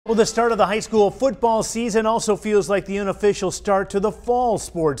Well, the start of the high school football season also feels like the unofficial start to the fall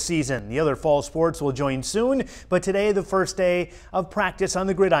sports season. The other fall sports will join soon, but today the first day of practice on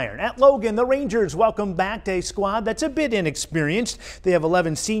the gridiron. At Logan, the Rangers welcome back a squad that's a bit inexperienced. They have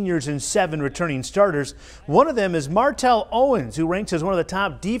 11 seniors and 7 returning starters. One of them is Martell Owens, who ranks as one of the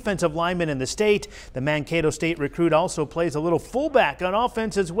top defensive linemen in the state. The Mankato State recruit also plays a little fullback on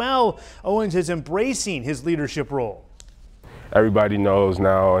offense as well. Owens is embracing his leadership role. Everybody knows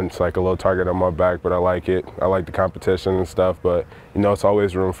now, and it's like a little target on my back, but I like it. I like the competition and stuff, but you know, it's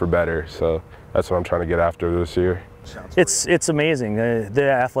always room for better. So that's what I'm trying to get after this year. It's amazing, the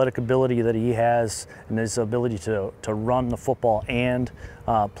athletic ability that he has and his ability to run the football and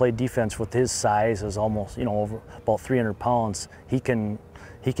play defense with his size is almost, you know, over about 300 pounds. He can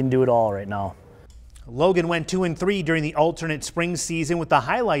do it all right now. Logan went 2-3 during the alternate spring season, with the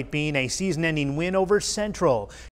highlight being a season-ending win over Central.